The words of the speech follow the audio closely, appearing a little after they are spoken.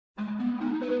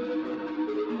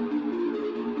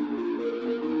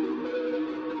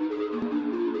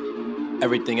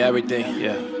Everything,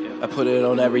 yeah. I put it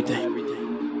on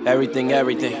everything. Everything,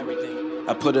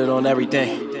 I put it on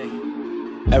everything.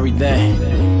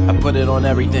 Everything, I put it on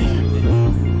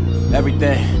everything.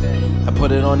 Everything, I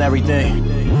put it on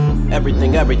everything.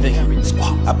 Everything, I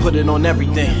put it on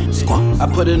everything. I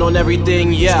put it on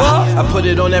everything, yeah. I put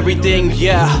it on everything,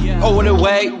 yeah. Over the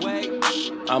way,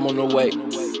 I'm on the way.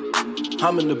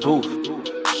 I'm in the booth,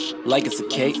 like it's a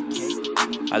cake.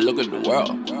 I look at the world,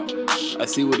 I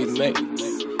see what he's made.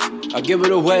 I give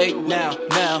it away now.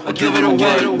 I give it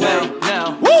away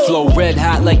now. Flow red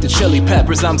hot like the chili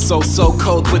peppers. I'm so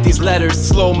cold with these letters.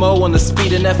 Slow-mo on the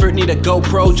speed and effort. Need a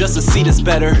GoPro just to see this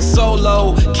better.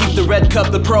 Solo, keep the red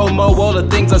cup, the promo. All the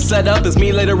things I set up is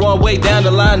me later on way down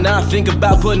the line. Now I think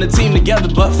about putting a team together,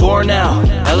 but for now,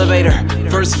 elevator,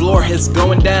 first floor, it's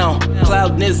going down.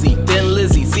 Cloud Nizzy, then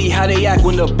Lizzie. See how they act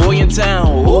when the boy in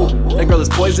town. Ooh, that girl is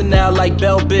poison now like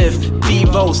Belle Biv.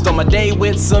 Devo, start my day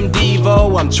with some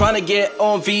Devo. I'm trying to get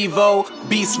on Vivo.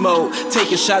 Beast mode,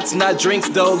 taking shots, not drinks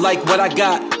though. Like what I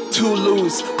got, 2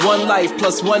 lose, 1 life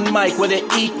plus 1 mic. What it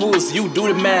equals, you do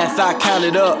the math, I count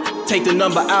it up. Take the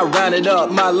number, I round it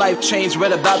up. My life changed,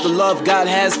 read about the love God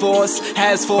has for us.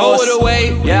 Hold it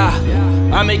away, yeah.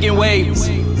 I'm making waves.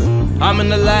 I'm in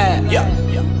the lab, yeah.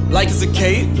 Like it's a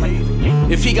cave.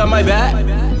 If he got my back,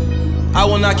 I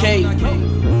will not cave.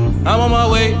 I'm on my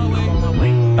way.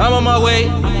 I'm on my way.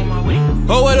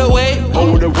 Hold it away.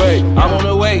 Hold it away. I'm on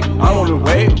the way. I'm on the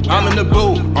way. I'm in the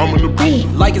booth. I'm in the booth.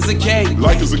 Like it's a cave.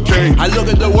 Like it's a cave. I look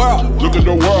at the world. Look at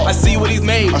the world. I see what he's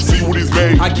made. I see what he's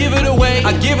made. I give it away.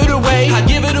 I give it away. I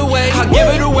give it away. I give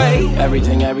it away.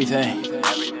 Everything.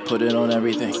 Put it on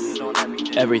everything.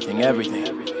 Everything.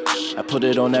 I put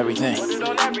it on everything.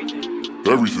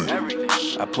 Everything.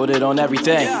 I put it on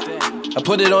everything. I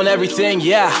put it on everything,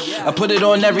 yeah. I put it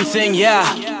on everything,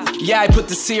 yeah. Yeah, I put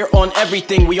this here on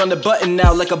everything. We on the button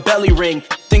now like a belly ring.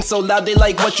 Think so loud they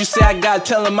like what you say. I gotta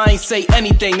tell them I ain't say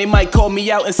anything. They might call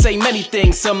me out and say many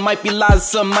things. Some might be lies,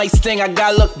 some might sting. I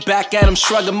gotta look back at them,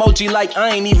 shrug emoji like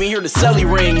I ain't even here to sell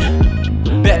ring.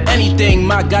 Bet anything,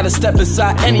 my gotta step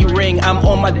inside any ring. I'm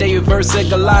on my David versus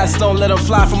Goliath. Don't let them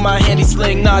fly from my handy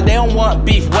sling. Nah, they don't want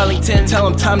beef Wellington. Tell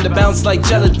them time to bounce like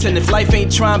gelatin. If life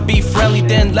ain't trying to be friendly,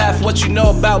 then laugh what you know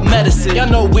about medicine. Y'all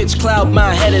know which cloud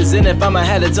my head is in. If I'm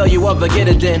ahead to tell you what, forget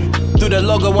it then. Threw the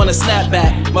logo on a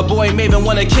snapback. My boy Maven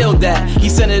wanna kill that. He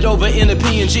sent it over in a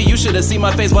PNG. You should've seen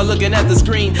my face while looking at the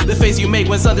screen. The face you make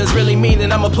when something's really mean.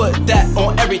 And I'ma put that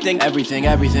on everything. Everything.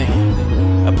 I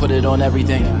put it on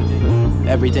everything.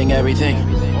 Everything.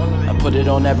 I put it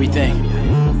on everything.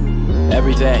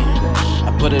 Everything.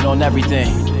 I put it on everything.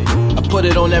 I put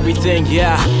it on everything,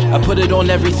 yeah. I put it on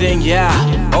everything, yeah.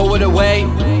 Over the way,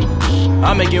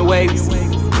 I'm making waves.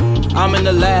 I'm in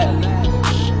the lab,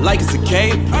 like it's a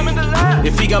cave.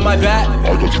 If he got my back,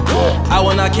 I got your back. I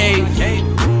will not cave.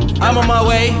 I'm on my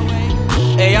way,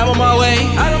 hey, I'm on my way.